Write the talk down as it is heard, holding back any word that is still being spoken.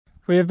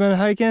We have been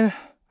hiking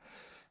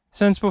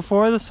since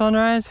before the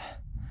sunrise,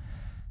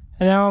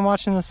 and now I'm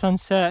watching the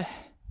sunset,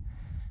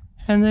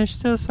 and there's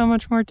still so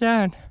much more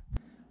down.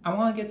 I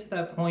want to get to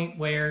that point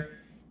where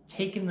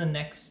taking the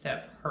next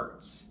step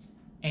hurts,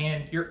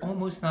 and you're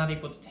almost not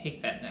able to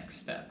take that next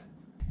step.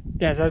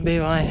 Guys, I'd be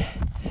lying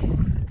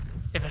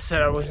if I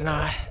said I was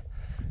not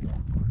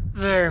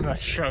very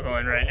much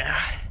struggling right now.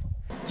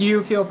 Do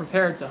you feel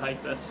prepared to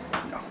hike this?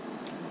 No.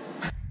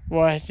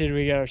 What did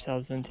we get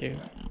ourselves into?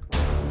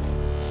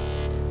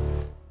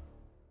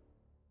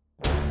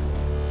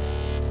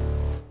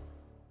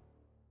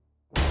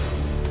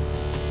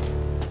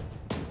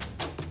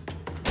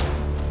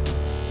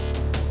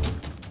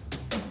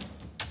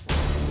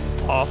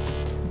 Off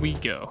we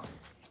go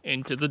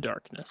into the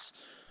darkness.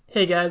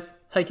 Hey guys,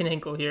 Hiking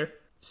Hinkle here.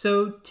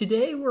 So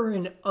today we're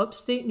in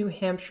upstate New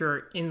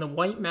Hampshire in the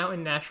White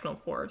Mountain National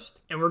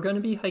Forest, and we're going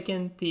to be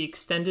hiking the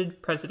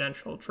Extended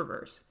Presidential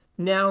Traverse.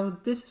 Now,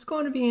 this is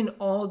going to be an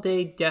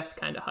all-day death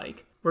kind of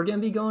hike. We're going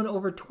to be going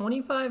over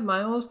 25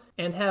 miles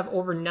and have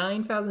over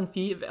 9,000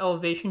 feet of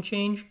elevation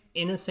change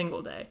in a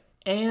single day.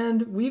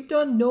 And we've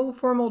done no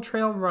formal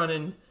trail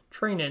running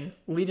training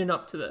leading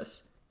up to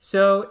this.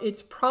 So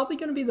it's probably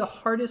going to be the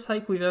hardest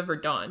hike we've ever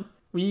done.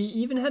 We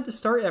even had to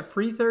start at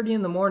 3:30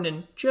 in the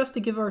morning just to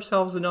give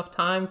ourselves enough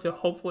time to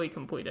hopefully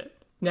complete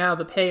it. Now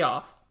the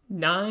payoff,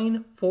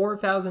 9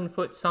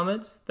 4,000-foot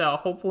summits that'll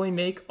hopefully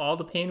make all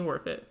the pain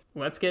worth it.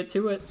 Let's get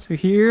to it. So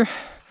here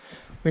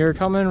we are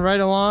coming right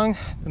along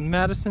the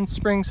Madison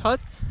Springs Hut.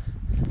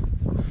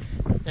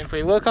 And if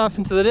we look off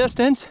into the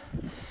distance,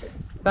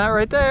 that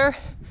right there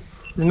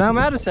is Mount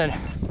Madison,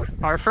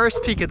 our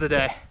first peak of the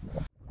day.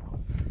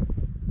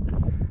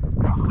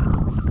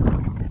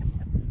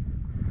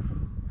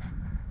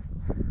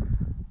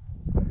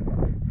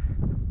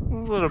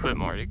 A little bit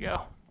more to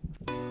go.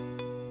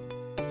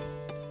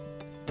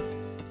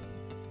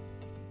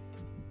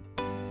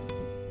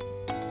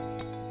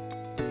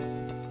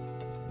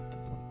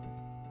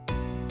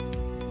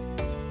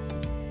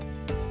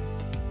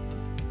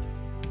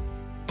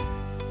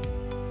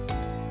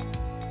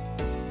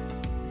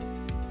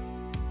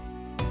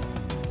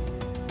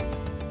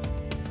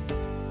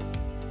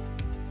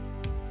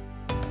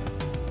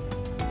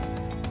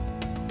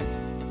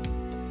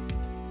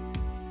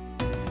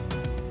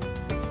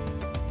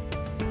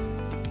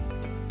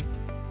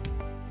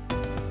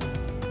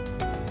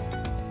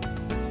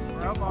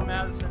 Up on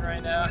Madison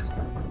right now.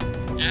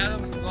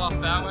 Adams is off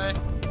that way.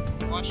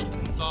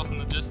 Washington's off in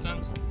the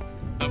distance.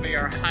 That'll be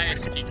our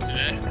highest peak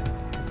today.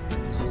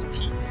 This is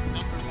peak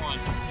number 1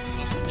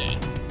 of the day.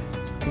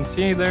 You can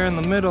see there in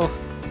the middle,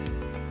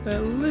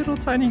 that little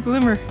tiny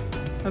glimmer.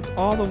 That's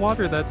all the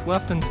water that's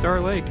left in Star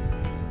Lake.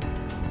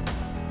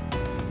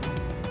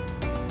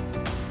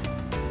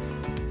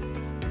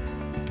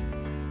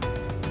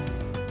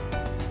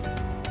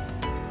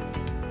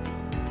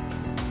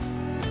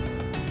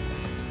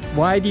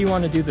 Why do you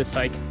want to do this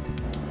hike?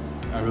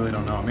 I really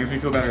don't know. It makes me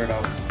feel better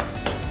about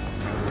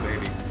my little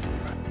baby.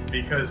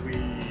 Because we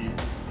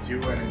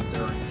do an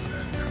endurance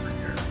event every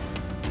year.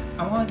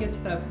 I want to get to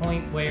that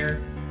point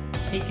where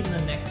taking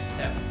the next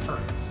step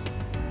hurts,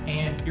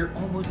 and you're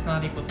almost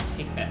not able to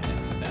take that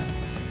next step.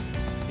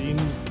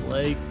 Seems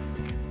like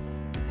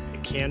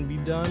it can be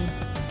done.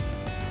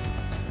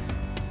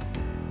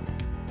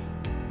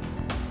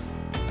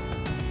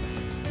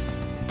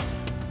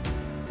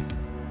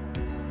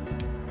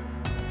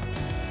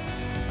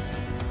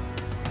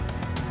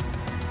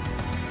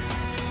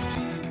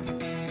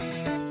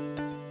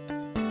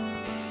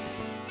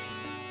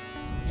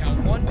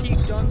 One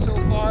peak done so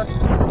far,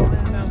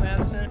 summit Mount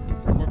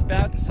Madison. We're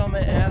about to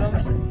summit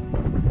Adams.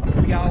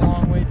 We got a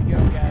long way to go,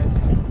 guys.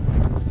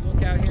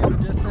 Look out here in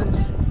the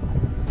distance.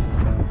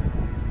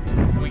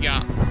 We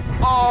got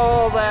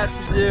all that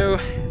to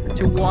do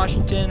to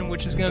Washington,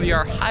 which is going to be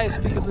our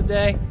highest peak of the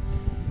day.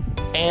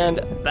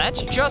 And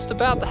that's just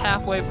about the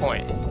halfway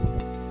point.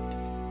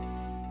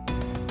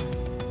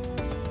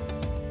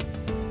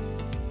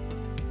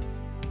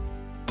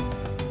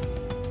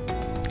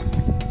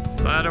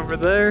 So that over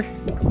there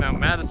is Mount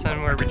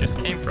Madison, where we just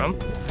came from.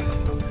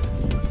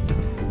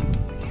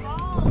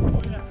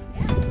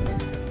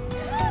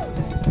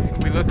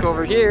 If we look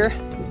over here,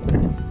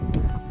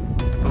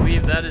 I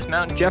believe that is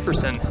Mount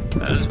Jefferson.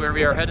 That is where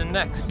we are heading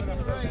next.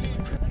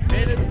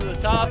 Made it to the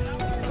top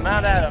of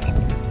Mount Adams,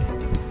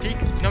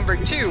 peak number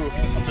 2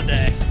 of the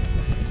day.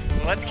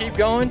 Let's keep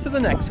going to the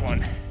next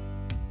one.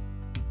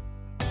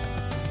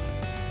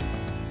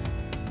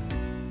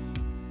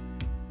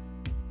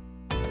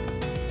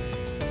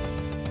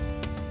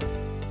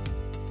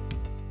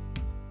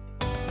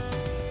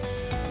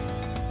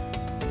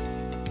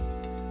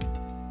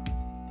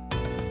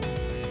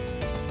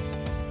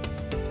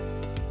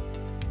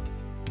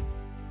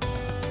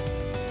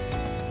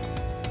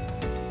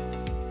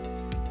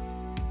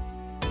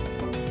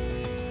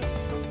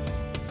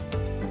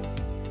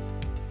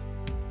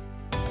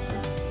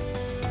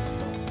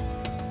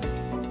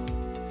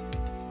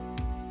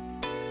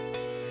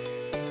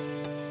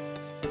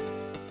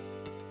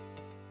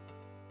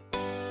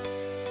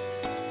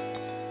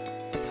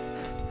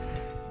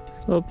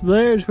 Up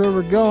there's where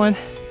we're going.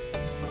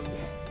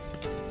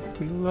 If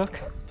we look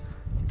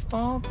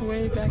all the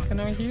way back in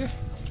over here,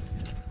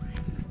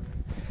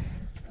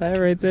 that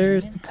right there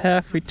is the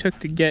path we took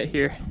to get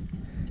here.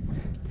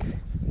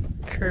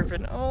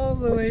 Curving all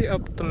the way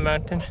up the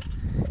mountain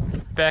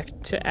back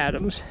to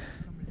Adams.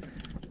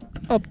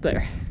 Up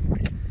there.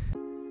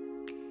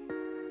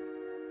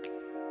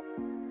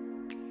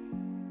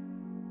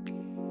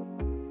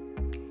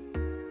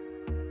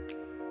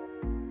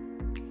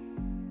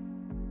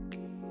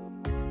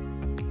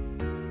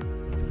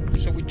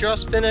 So we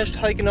just finished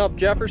hiking up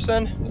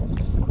Jefferson,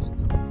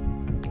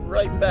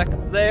 right back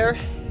there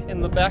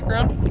in the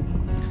background.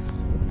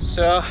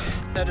 So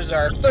that is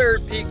our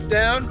third peak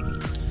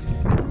down.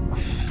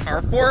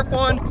 Our fourth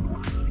one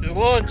is a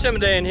little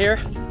intimidating here.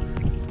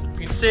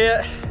 You can see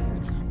it.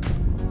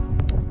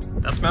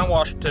 That's Mount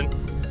Washington.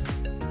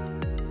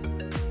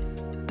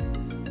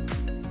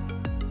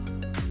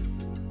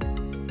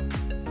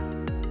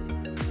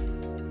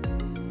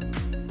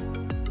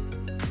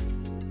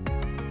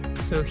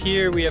 So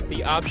here we have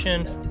the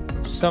option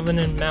of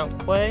summoning Mount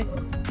Clay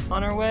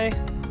on our way,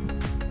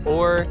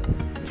 or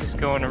just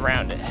going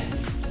around it.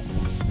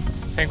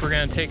 I think we're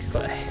gonna take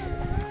Clay.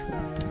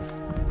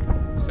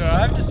 So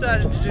I've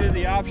decided to do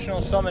the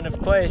optional summit of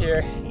Clay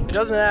here. It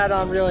doesn't add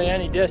on really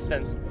any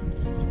distance,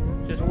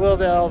 just a little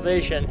bit of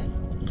elevation.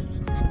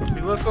 If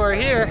we look over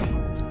here,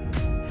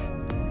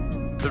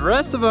 the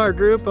rest of our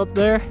group up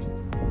there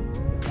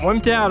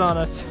wimped out on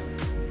us.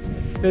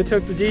 They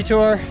took the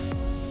detour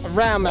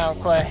around Mount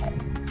Clay.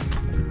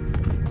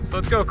 So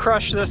let's go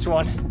crush this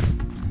one.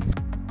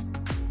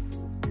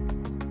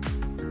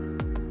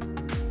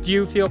 Do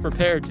you feel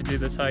prepared to do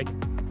this hike?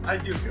 I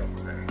do feel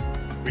prepared.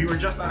 We were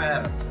just on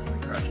Adams and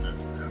we crushed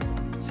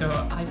it, So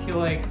I feel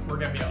like we're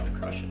gonna be able to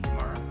crush it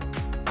tomorrow.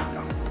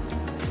 No.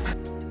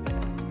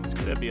 It's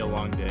gonna be a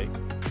long day.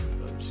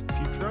 So just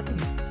keep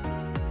trucking.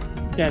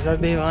 Guys,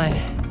 I'd be lying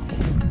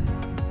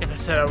if I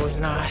said I was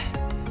not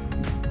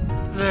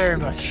very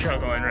much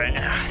struggling right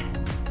now.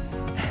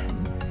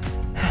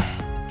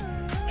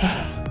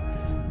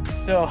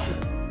 So,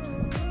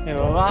 we have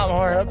a lot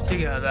more up to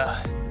go though,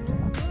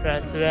 for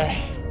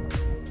today,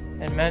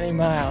 and many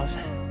miles.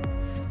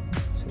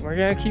 So we're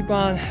gonna keep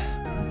on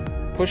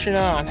pushing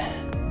on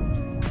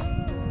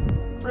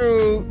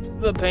through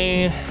the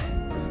pain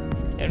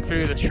and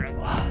through the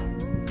struggle.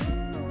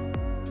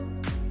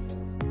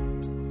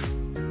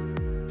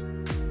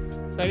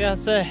 So I gotta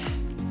say,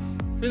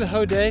 through the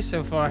whole day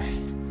so far,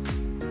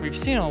 we've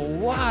seen a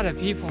lot of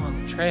people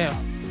on the trail,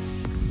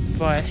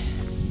 but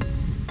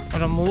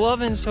what I'm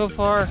loving so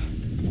far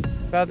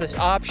about this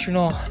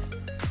optional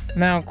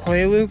Mount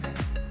Clay loop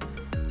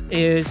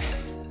is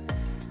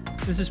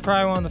this is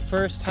probably one of the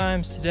first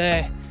times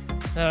today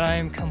that I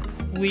am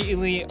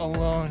completely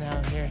alone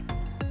out here.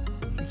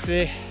 You can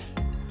see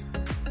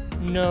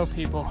no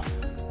people.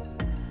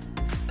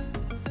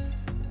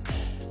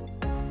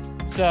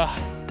 So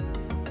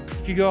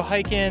if you go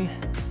hiking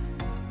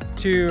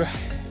to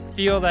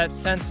feel that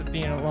sense of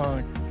being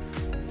alone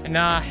and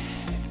not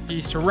be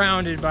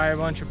surrounded by a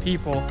bunch of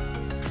people,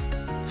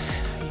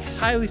 I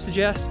highly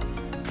suggest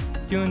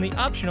doing the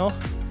optional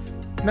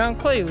Mount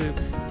Clay loop.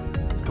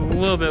 Just a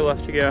little bit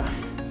left to go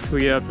till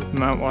we get up to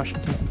Mount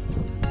Washington.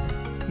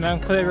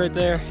 Mount Clay right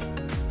there.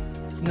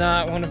 It's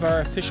not one of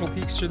our official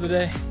peaks for the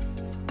day.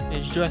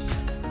 It's just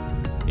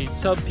a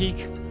sub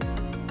peak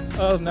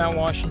of Mount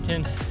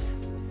Washington.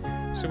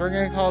 So we're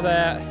gonna call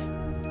that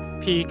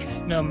peak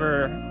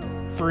number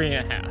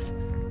 3.5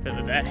 for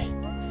the day.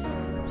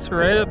 So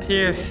right up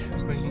here,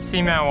 we can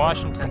see Mount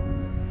Washington.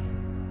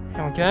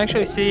 And we can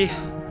actually see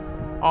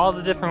all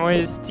the different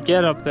ways to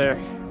get up there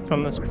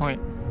from this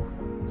point.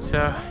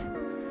 So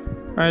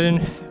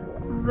right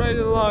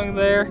along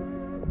there,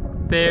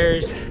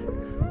 there's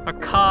a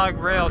cog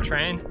rail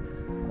train,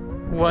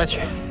 which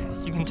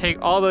you can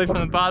take all the way from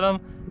the bottom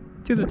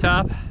to the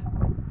top.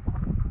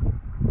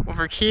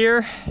 Over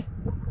here,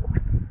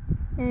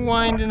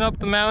 winding up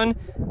the mountain,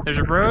 there's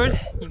a road.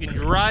 You can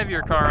drive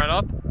your car on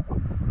up.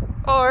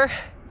 Or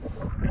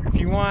if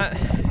you want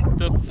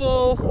the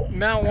full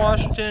Mount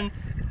Washington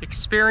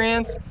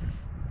experience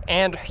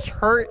and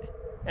hurt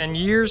and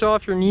years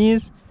off your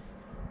knees,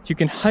 you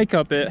can hike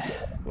up it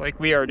like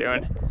we are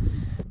doing.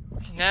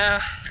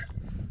 Now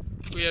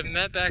we have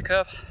met back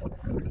up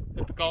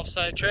at the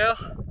Gulfside Trail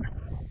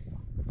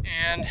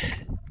and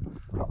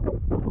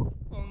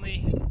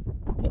only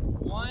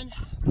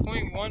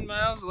 1.1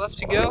 miles left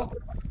to go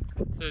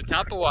to the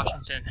top of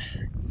Washington.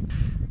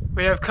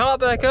 We have caught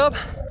back up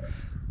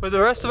with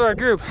the rest of our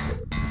group.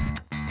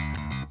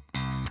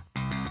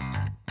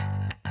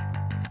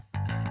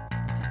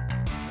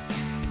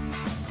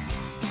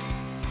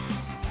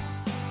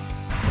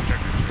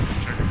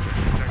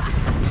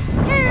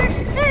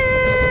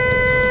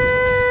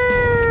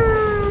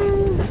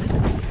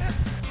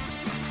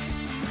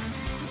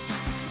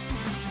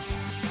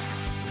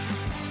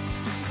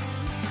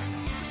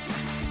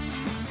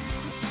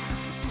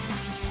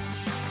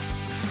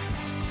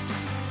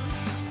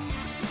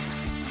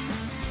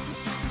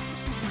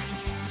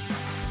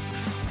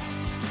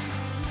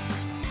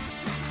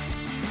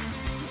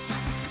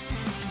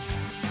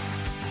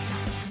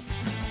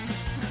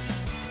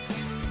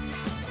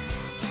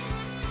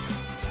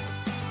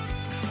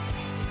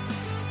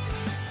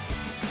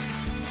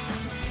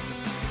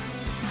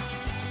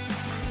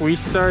 We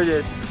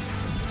started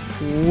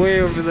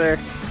way over there.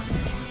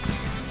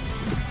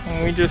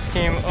 And we just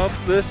came up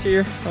this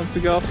here, up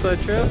the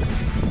Gulfside Trail.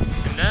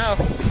 And now,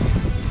 we're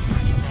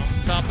on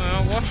the top of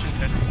Mount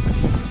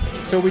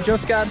Washington. So we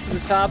just got to the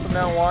top of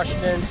Mount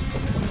Washington.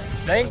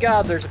 Thank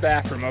God there's a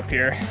bathroom up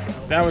here.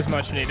 That was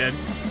much needed.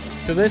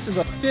 So this is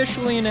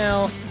officially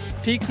now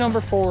peak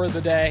number 4 of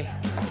the day.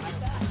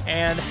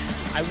 And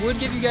I would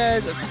give you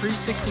guys a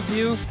 360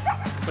 view,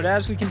 but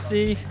as we can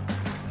see,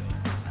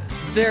 it's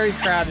very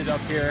crowded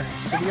up here,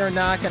 so we are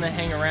not gonna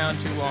hang around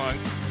too long.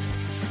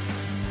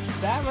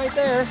 That right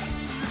there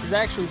is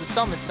actually the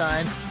summit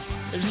sign.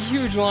 There's a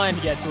huge line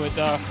to get to it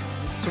though.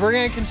 So we're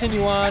gonna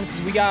continue on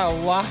because we got a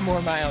lot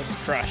more miles to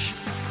crush.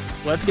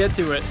 Let's get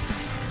to it.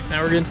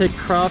 Now we're gonna take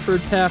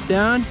Crawford path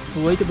down to the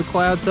Lake of the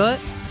Clouds hut.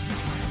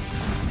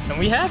 And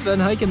we have been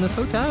hiking this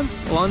whole time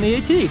along the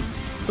AT.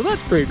 So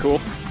that's pretty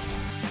cool.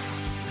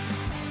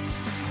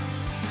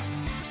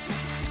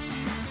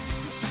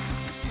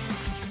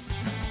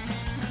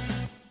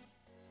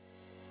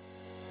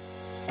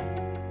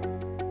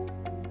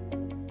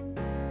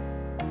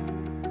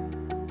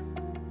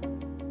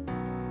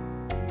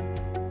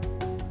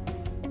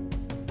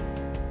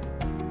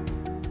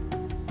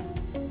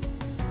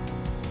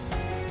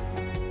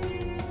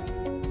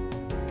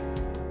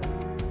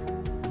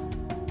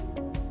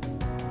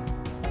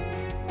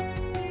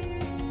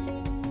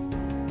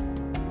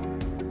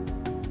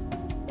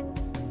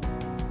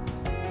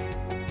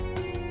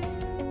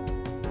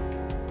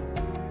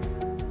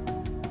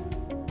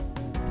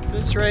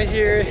 This right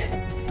here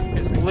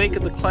is Lake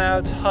of the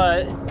Clouds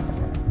hut.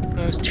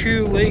 Those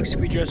 2 lakes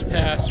we just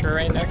passed are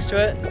right next to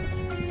it.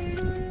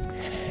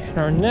 And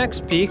our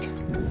next peak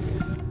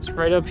is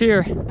right up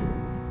here,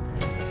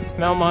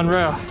 Mount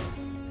Monroe.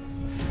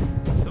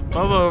 So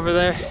Bubba over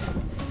there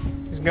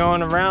is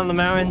going around the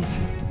mountains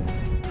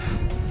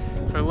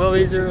for a little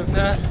easier of a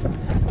path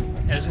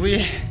as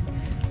we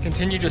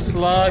continue to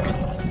slog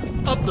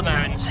up the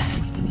mountains.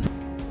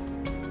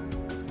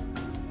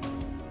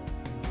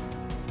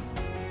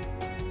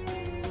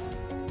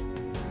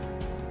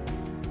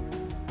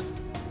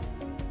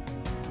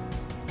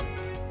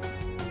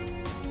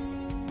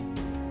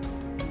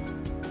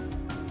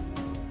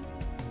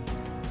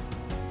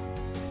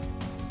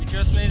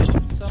 Just made it to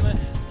the summit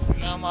of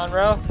Mount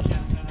Monroe.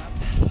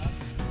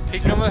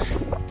 Peak number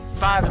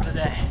 5 of the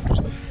day. So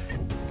if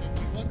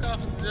you look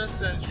off in the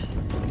distance,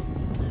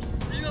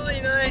 there's a really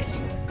nice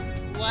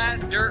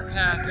flat dirt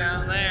path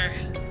down there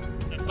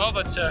that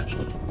Bubba took.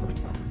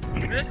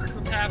 And this is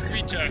the path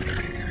we took.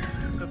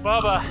 So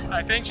Bubba,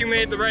 I think you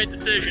made the right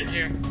decision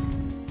here.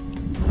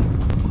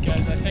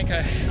 Guys, I think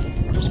I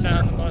just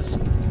found the most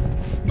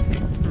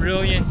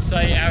brilliant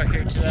sight out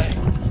here today.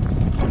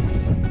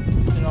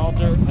 It's an all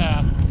dirt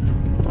path.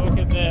 Look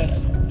at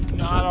this,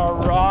 not a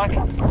rock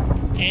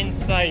in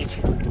sight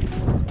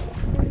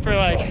for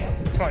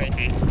like 20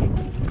 feet.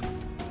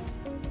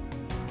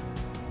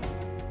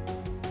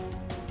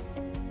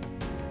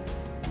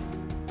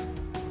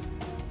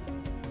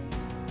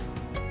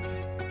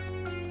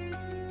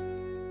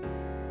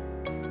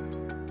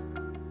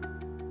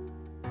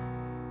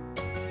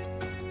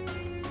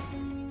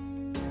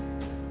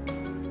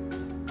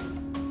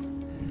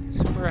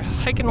 So we're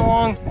hiking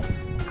along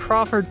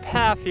Crawford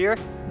Path here.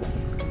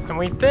 And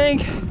we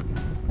think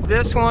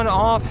this one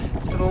off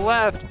to the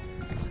left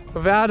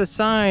without a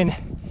sign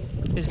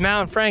is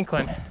Mount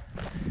Franklin.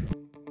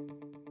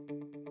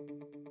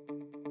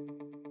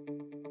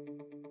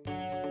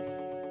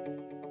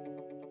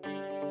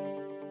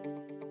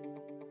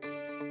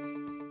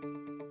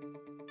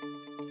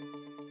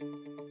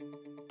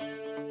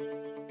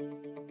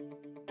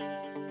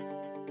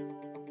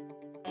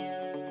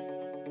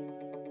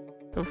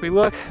 So if we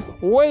look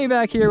way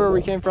back here where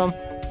we came from,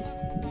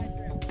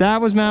 that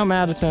was Mount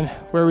Madison,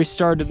 where we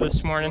started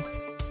this morning.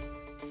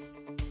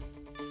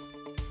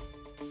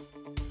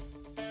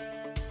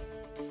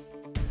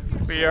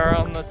 We are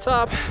on the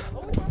top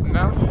of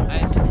Mount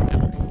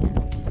Eisenhower.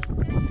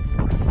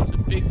 It's a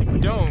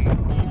big dome.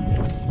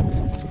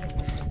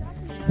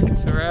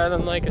 So rather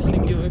than like a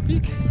singular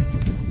peak,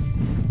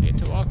 we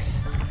get to walk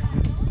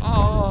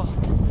all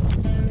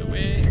the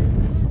way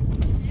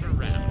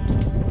around.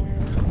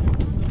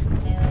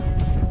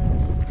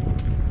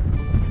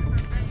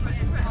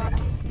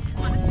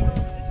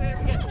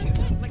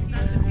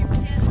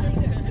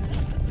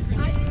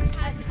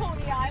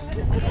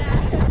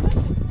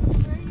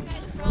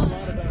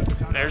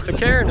 There's the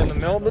cairn in the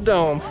middle of the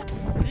dome.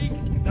 Peak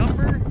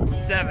number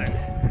 7.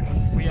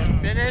 We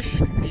have finished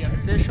the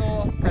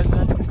official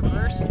presidential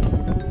traverse.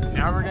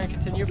 Now we're going to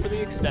continue for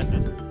the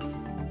extended.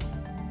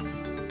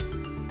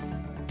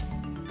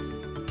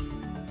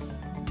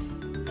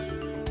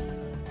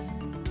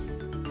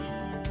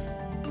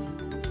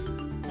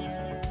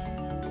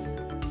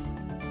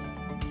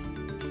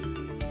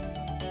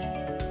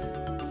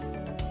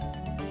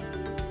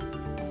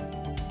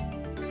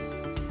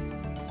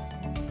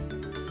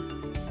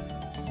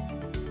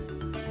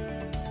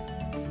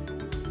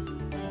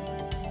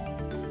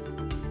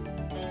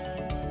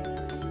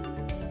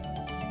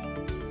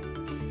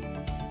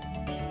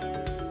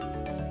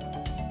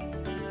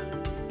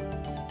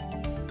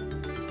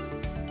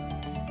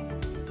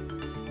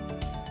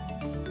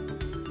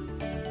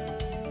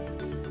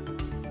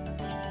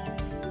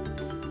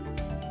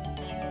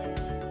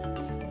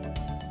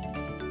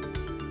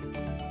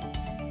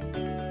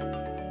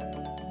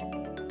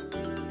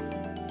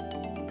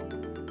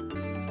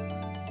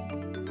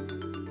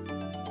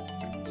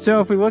 So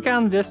if we look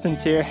out in the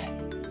distance here,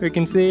 we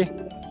can see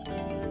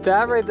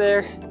that right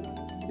there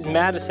is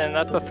Madison.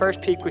 That's the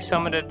first peak we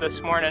summited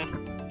this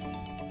morning.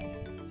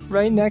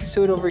 Right next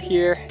to it over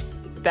here,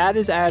 that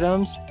is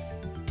Adams.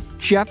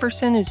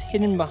 Jefferson is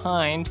hidden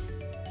behind.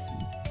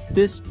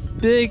 This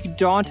big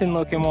daunting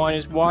looking one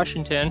is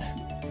Washington.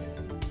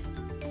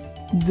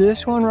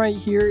 This one right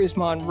here is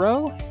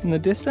Monroe in the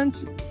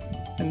distance.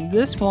 And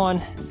this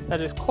one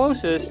that is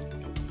closest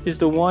is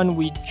the one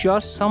we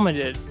just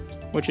summited,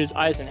 which is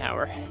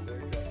Eisenhower.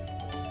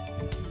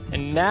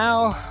 And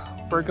now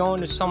we're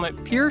going to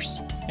summit Pierce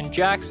and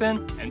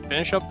Jackson and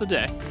finish up the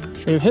day.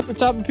 So we've hit the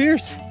top of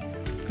Pierce.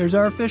 There's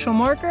our official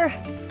marker.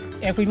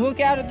 And if we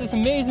look out at this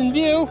amazing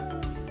view,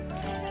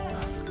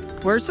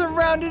 we're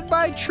surrounded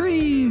by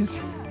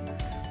trees.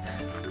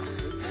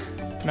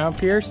 Mount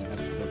Pierce,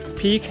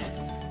 peak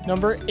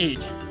number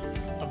 8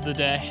 of the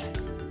day.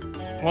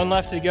 One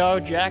left to go.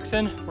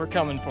 Jackson, we're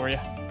coming for you.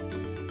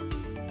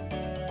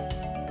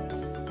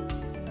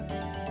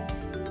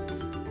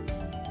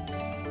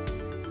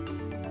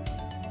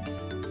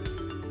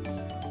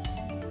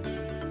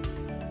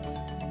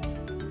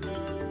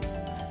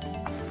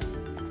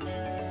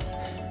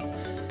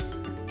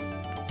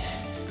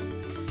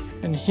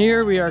 And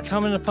here we are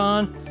coming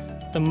upon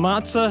the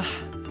Matza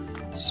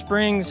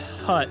Springs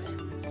Hut.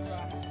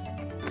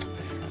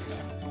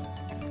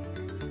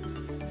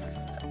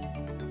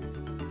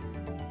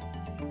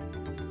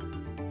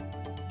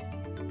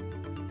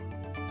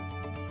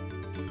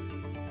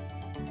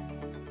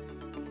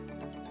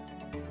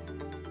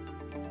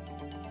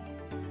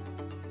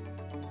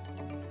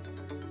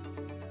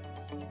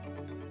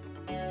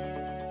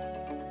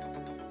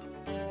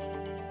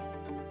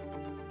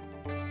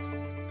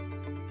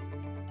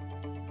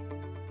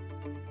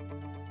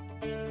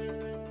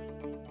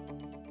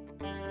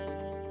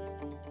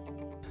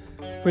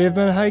 We have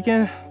been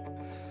hiking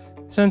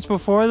since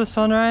before the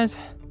sunrise,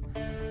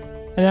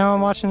 and now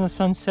I'm watching the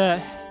sunset,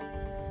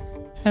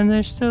 and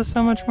there's still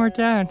so much more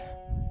down.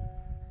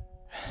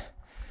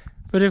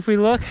 But if we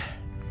look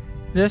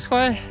this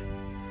way,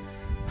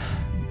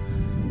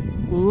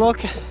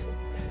 look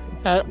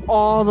at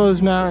all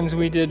those mountains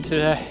we did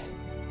today.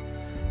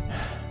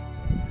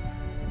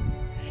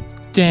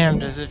 Damn,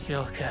 does it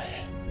feel good.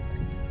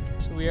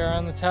 So we are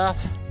on the top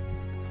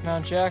of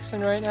Mount Jackson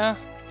right now.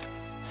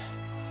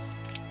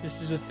 This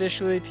is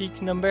officially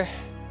peak number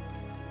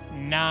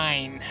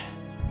 9.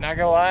 Not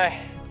gonna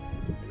lie,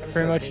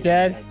 pretty much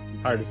dead.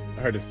 Hardest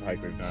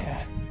hike we've done.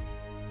 Yeah.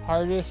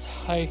 Hardest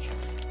hike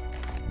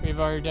we've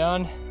ever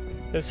done.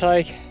 This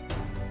hike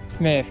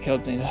may have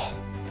killed me though.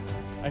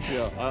 Actually,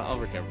 I'll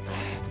recover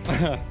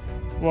from it.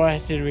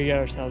 What did we get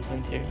ourselves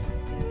into?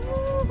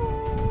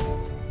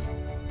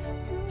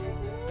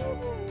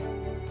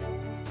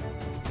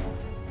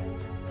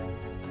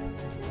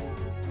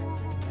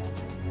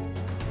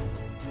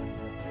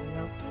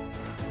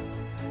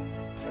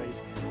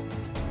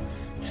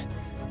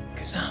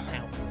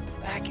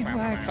 Back in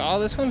black. Oh,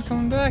 this one's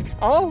coming back.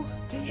 Oh!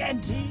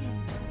 TNT!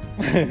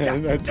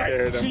 That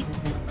scared him.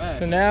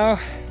 So now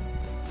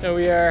that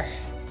we are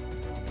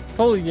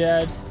fully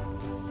dead,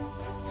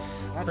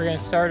 we're gonna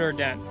start our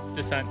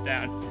descent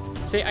down.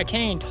 See, I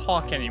can't even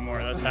talk anymore.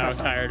 That's how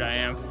tired I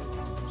am.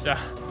 So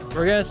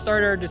we're gonna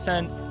start our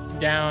descent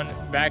down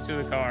back to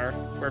the car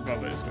where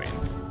Bubba is waiting.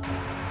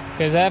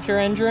 Because after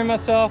injuring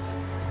myself,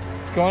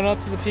 going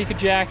up to the peak of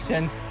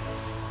Jackson,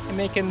 and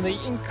making the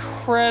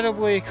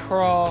incredibly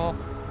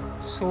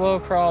slow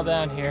crawl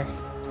down here,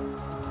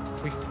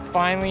 we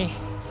finally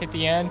hit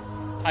the end.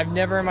 I've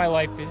never in my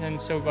life been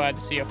so glad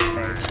to see a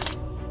first.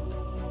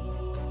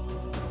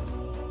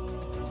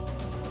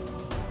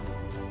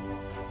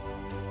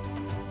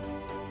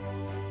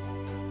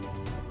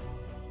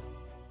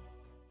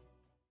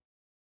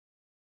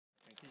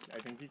 I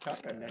think he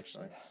caught that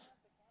actually.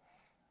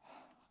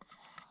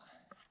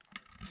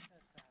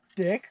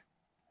 Dick,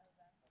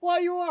 why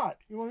you want?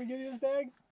 You want me to give you his bag?